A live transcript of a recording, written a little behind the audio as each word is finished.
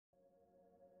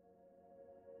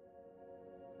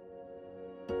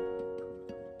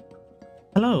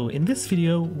Hello, in this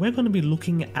video we're going to be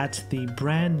looking at the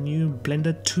brand new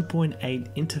Blender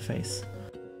 2.8 interface.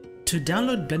 To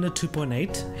download Blender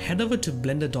 2.8, head over to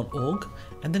blender.org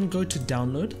and then go to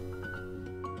download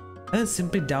and then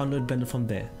simply download Blender from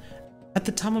there. At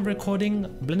the time of recording,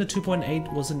 Blender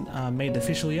 2.8 wasn't made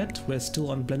official yet. We're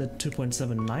still on Blender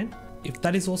 2.79. If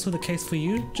that is also the case for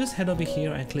you, just head over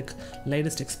here and click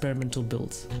latest experimental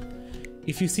builds.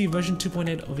 If you see version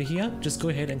 2.8 over here, just go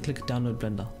ahead and click download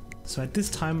Blender. So at this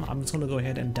time, I'm just going to go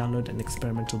ahead and download an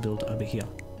experimental build over here.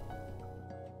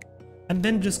 And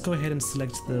then just go ahead and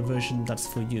select the version that's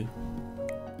for you.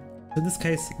 In this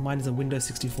case, mine is a Windows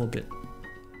 64-bit.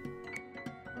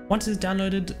 Once it's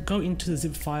downloaded, go into the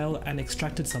zip file and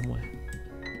extract it somewhere.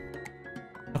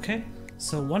 Okay,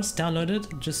 so once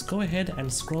downloaded, just go ahead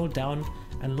and scroll down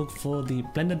and look for the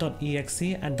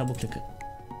blender.exe and double click it.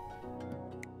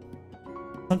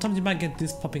 Sometimes you might get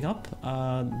this popping up.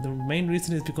 The main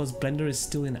reason is because Blender is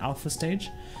still in alpha stage,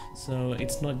 so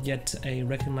it's not yet a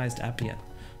recognized app yet.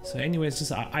 So anyways,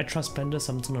 just I trust Blender,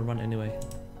 so I'm just gonna run anyway.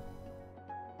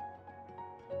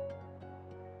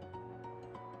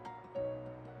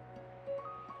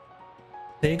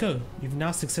 There you go, you've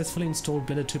now successfully installed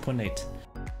Blender 2.8.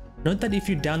 Note that if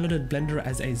you downloaded Blender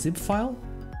as a zip file,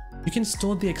 you can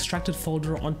store the extracted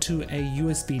folder onto a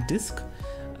USB disk.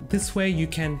 This way you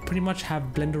can pretty much have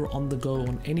Blender on the go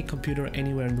on any computer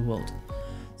anywhere in the world.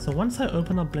 So once I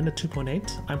open up Blender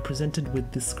 2.8, I'm presented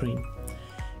with this screen.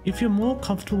 If you're more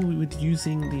comfortable with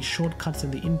using the shortcuts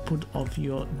and the input of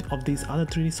these other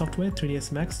 3D software,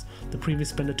 3ds Max, the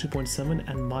previous Blender 2.7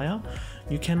 and Maya,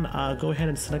 you can go ahead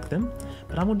and select them.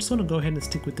 But I'm just going to go ahead and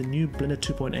stick with the new Blender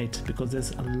 2.8 because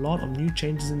there's a lot of new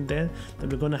changes in there that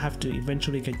we're going to have to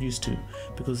eventually get used to,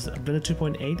 because Blender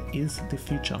 2.8 is the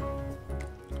future.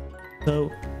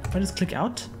 So if I just click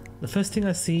out, the first thing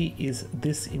I see is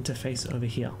this interface over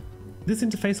here. This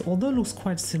interface, although it looks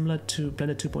quite similar to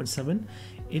Blender 2.7,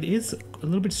 it is a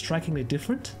little bit strikingly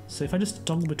different. So if I just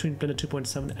toggle between Blender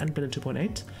 2.7 and Blender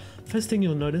 2.8, first thing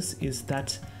you'll notice is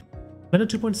that Blender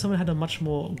 2.7 had a much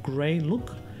more grey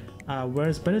look,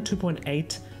 whereas Blender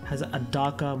 2.8 has a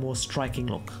darker, more striking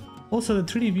look. Also,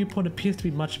 the 3D viewport appears to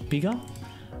be much bigger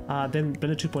than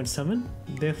Blender 2.7,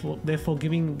 therefore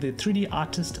giving the 3D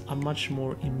artist a much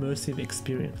more immersive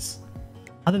experience.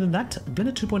 Other than that,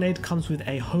 Blender 2.8 comes with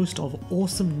a host of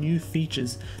awesome new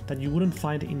features that you wouldn't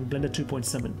find in Blender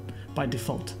 2.7 by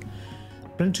default.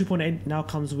 Blender 2.8 now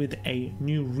comes with a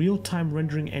new real-time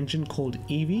rendering engine called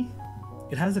Eevee.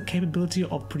 It has the capability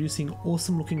of producing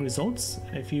awesome looking results.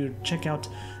 If you check out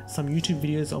some YouTube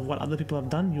videos of what other people have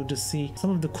done, you'll just see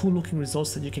some of the cool looking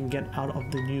results that you can get out of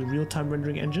the new real-time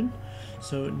rendering engine.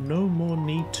 So no more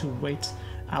need to wait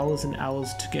hours and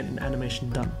hours to get an animation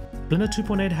done. Blender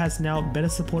 2.8 has now better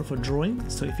support for drawing,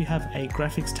 so if you have a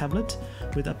graphics tablet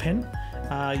with a pen,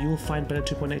 you will find Blender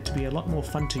 2.8 to be a lot more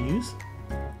fun to use.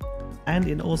 And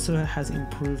it also has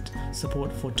improved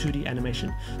support for 2D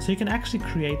animation, so you can actually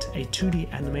create a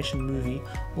 2D animation movie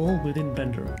all within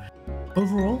Blender.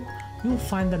 Overall, you'll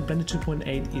find that Blender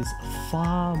 2.8 is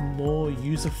far more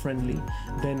user-friendly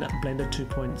than Blender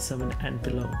 2.7 and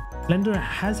below. Blender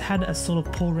has had a sort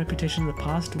of poor reputation in the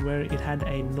past where it had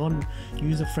a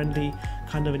non-user-friendly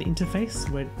kind of an interface,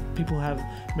 where people have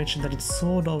mentioned that it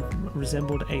sort of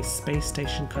resembled a space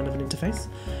station kind of an interface.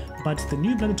 But the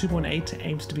new Blender 2.8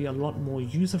 aims to be a lot more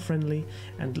user-friendly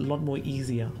and a lot more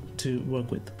easier to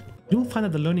work with. You'll find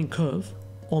that the learning curve,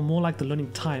 or more like the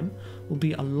learning time, will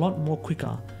be a lot more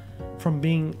quicker, from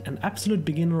being an absolute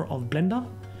beginner of Blender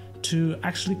to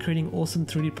actually creating awesome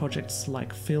 3D projects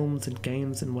like films and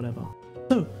games and whatever.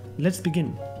 So let's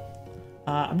begin.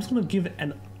 I'm just going to give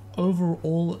an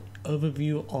overall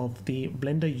overview of the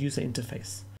Blender user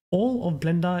interface. All of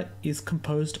Blender is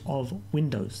composed of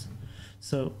windows.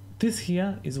 So this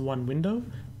here is one window,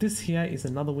 this here is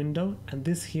another window, and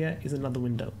this here is another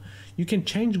window. You can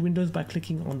change windows by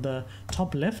clicking on the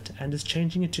top left and just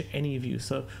changing it to any view.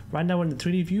 So right now we're in the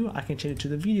 3D view, I can change it to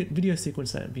the video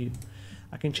sequence view.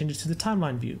 I can change it to the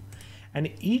timeline view.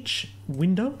 And each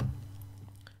window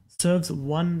serves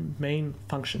one main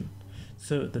function.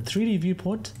 So the 3D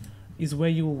viewport is where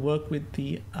you will work with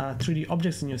the 3D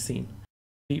objects in your scene.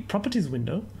 The properties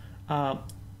window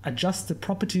adjusts the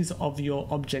properties of your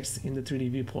objects in the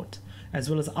 3D viewport, as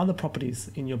well as other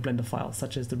properties in your Blender file,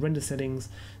 such as the render settings,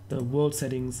 the world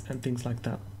settings, and things like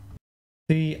that.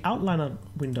 The outliner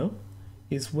window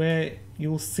is where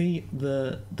you'll see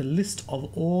the list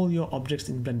of all your objects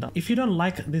in Blender. If you don't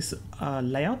like this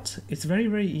layout, it's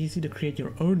very easy to create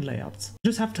your own layouts. You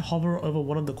just have to hover over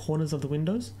one of the corners of the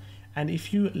windows, and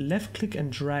if you left click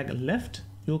and drag left,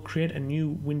 you'll create a new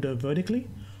window vertically,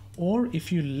 or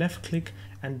if you left click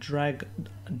and drag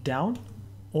down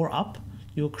or up,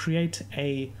 you'll create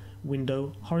a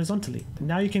window horizontally.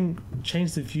 Now you can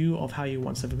change the view of how you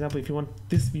want. So for example, if you want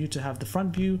this view to have the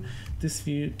front view, this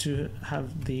view to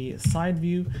have the side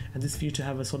view, and this view to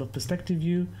have a sort of perspective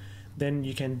view, then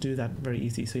you can do that very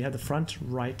easy. So you have the front,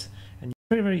 right, and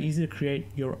very, very easy to create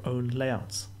your own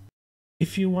layouts.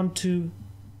 If you want to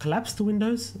collapse the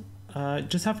windows,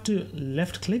 just have to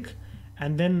left click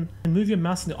and then move your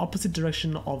mouse in the opposite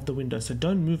direction of the window. So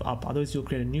don't move up, otherwise you'll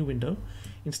create a new window.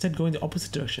 Instead, go in the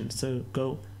opposite direction. So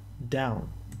go down.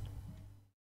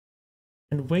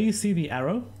 And where you see the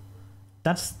arrow,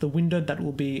 that's the window that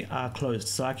will be closed.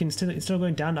 So I can, instead of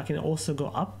going down, I can also go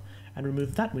up and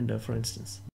remove that window, for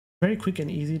instance. Very quick and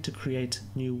easy to create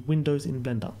new windows in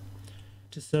Blender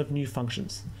to serve new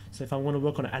functions. So if I want to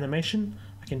work on animation,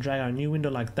 I can drag out a new window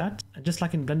like that. And just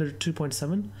like in Blender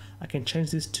 2.7, I can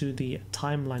change this to the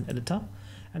timeline editor.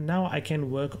 And now I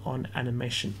can work on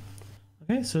animation.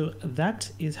 Okay, so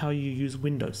that is how you use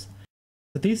windows.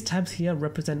 So these tabs here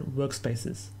represent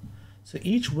workspaces. So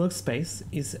each workspace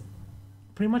is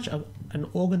pretty much an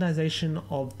organization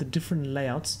of the different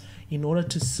layouts in order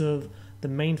to serve the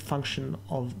main function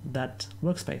of that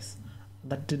workspace.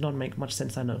 That did not make much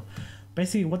sense, I know.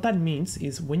 Basically what that means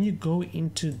is when you go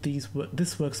into this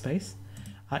workspace,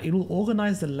 it will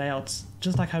organize the layouts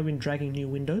just like how we've been dragging new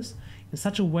windows in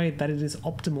such a way that it is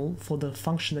optimal for the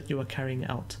function that you are carrying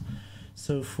out.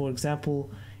 So for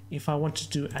example, if I want to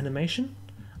do animation,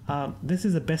 this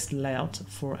is the best layout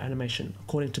for animation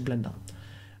according to Blender.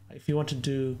 If you want to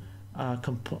do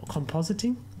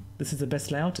compositing, this is the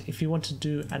best layout. If you want to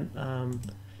do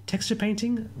texture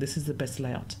painting, this is the best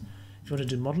layout. If you want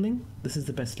to do modeling, this is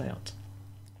the best layout.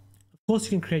 Of course, you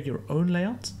can create your own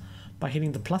layout by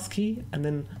hitting the plus key, and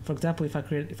then, for example, if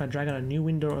I drag out a new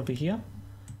window over here,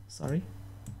 if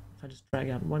I just drag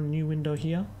out one new window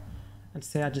here, and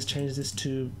say I just change this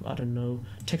to, I don't know,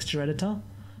 texture editor,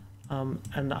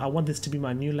 and I want this to be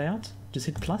my new layout, just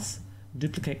hit plus,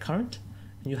 duplicate current,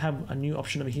 and you'll have a new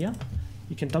option over here.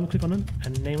 You can double click on it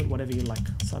and name it whatever you like.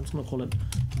 So I'm just going to call it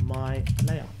my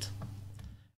layout.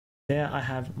 There I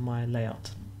have my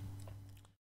layout.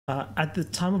 At the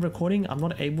time of recording, I'm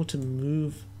not able to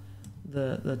move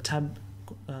the tab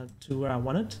to where I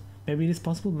want it. Maybe it is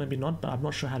possible, maybe not, but I'm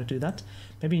not sure how to do that.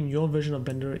 Maybe in your version of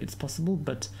Blender it's possible,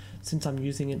 but since I'm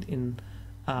using it in,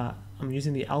 I'm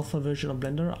using the alpha version of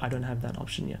Blender, I don't have that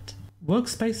option yet.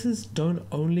 Workspaces don't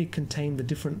only contain the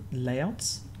different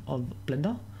layouts of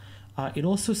Blender, it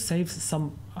also saves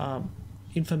some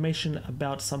information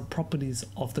about some properties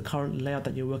of the current layout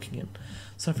that you're working in.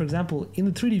 So for example, in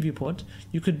the 3D viewport,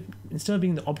 you could, instead of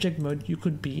being in the object mode, you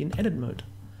could be in edit mode.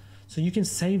 So you can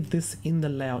save this in the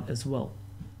layout as well.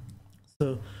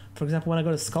 So for example, when I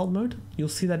go to sculpt mode, you'll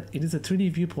see that it is a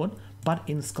 3D viewport, but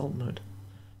in sculpt mode.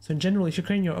 So in general, if you're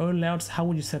creating your own layouts, how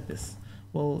would you set this?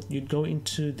 Well, you'd go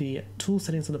into the tool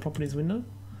settings of the properties window,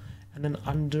 and then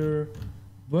under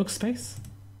workspace,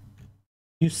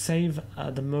 you save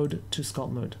the mode to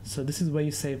sculpt mode. So this is where you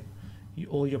save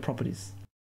all your properties.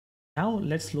 Now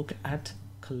let's look at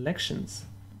collections.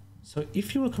 So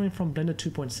if you were coming from Blender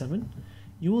 2.7,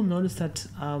 you will notice that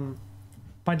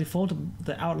by default,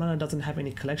 the outliner doesn't have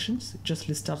any collections. It just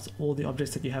lists out all the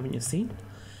objects that you have in your scene.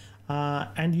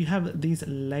 And you have these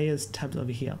layers tabs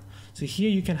over here. So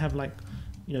here you can have, like,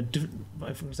 you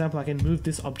know, for example, I can move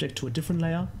this object to a different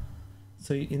layer.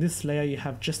 So in this layer, you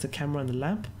have just the camera and the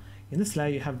lamp. In this layer,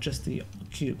 you have just the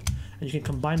cube, and you can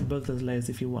combine both those layers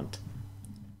if you want.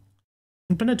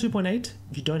 In Blender 2.8,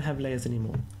 you don't have layers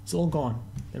anymore. It's all gone.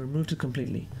 They removed it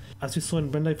completely. As we saw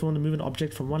in Blender, if you want to move an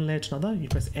object from one layer to another, you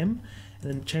press M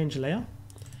and then change layer.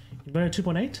 In Blender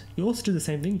 2.8, you also do the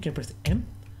same thing. You can press M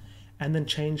and then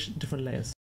change different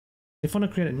layers. If you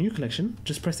want to create a new collection,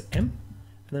 just press M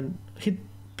and then hit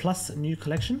plus new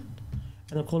collection,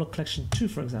 and then call it collection 2,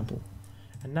 for example.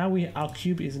 And now our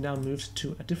cube is now moved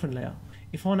to a different layer.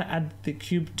 If I want to add the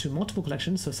cube to multiple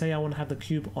collections, so say I want to have the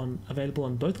cube available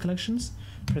on both collections,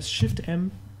 press Shift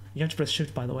M, you have to press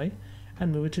Shift by the way,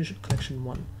 and move it to collection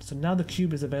 1. So now the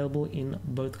cube is available in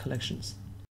both collections.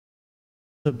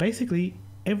 So basically,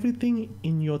 everything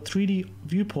in your 3D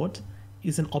viewport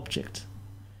is an object,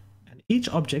 and each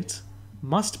object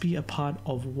must be a part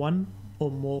of one or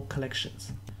more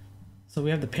collections. So we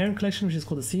have the parent collection, which is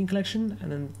called the scene collection, and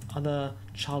then other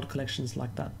child collections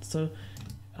like that. So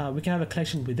we can have a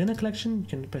collection within a collection. You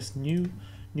can press new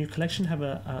collection, have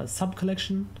a sub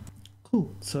collection.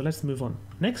 Cool, so let's move on.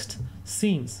 Next,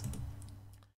 scenes.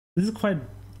 This is quite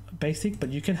basic, but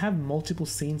you can have multiple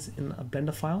scenes in a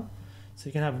Blender file. So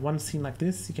you can have one scene like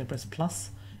this, you can press plus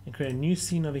and create a new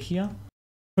scene over here.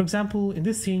 For example, in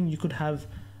this scene, you could have,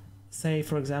 say,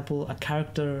 for example, a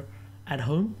character at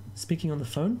home speaking on the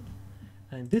phone.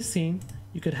 And in this scene,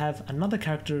 you could have another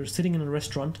character sitting in a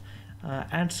restaurant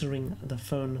answering the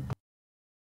phone.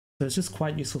 So it's just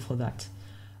quite useful for that.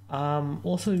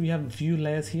 Also, we have view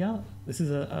layers here. This is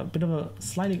a bit of a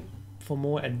slightly for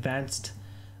more advanced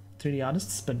 3D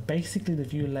artists, but basically the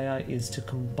view layer is to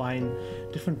combine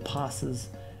different passes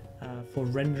for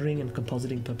rendering and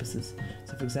compositing purposes.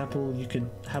 So for example, you could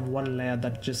have one layer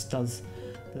that just does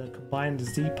the combined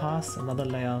Z pass, another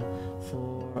layer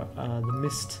for the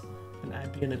mist and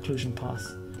ambient occlusion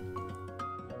pass.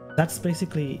 That's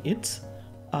basically it.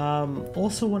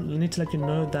 Also need to let you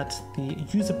know that the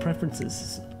user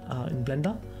preferences in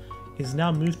Blender is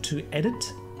now moved to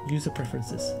edit user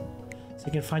preferences. So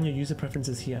you can find your user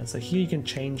preferences here. So here you can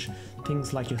change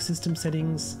things like your system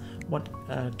settings, what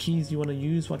keys you want to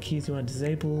use, what keys you want to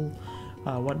disable,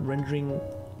 what rendering,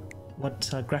 what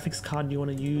graphics card you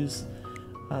want to use.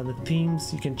 The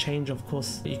themes you can change, of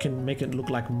course. You can make it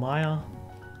look like Maya.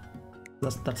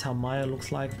 That's how Maya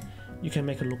looks like. You can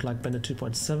make it look like Blender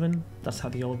 2.7. That's how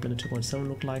the old Blender 2.7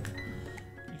 looked like.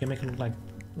 You can make it look like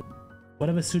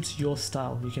whatever suits your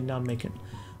style. You can now make it.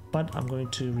 But I'm going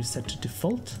to reset to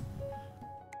default,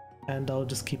 and I'll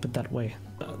just keep it that way.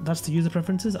 That's the user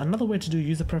preferences. Another way to do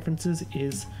user preferences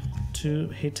is to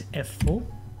hit F4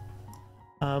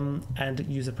 and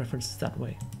user preferences that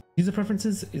way. User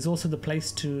preferences is also the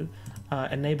place to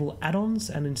enable add-ons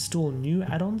and install new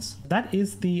add-ons. That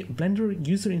is the Blender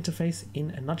user interface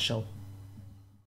in a nutshell.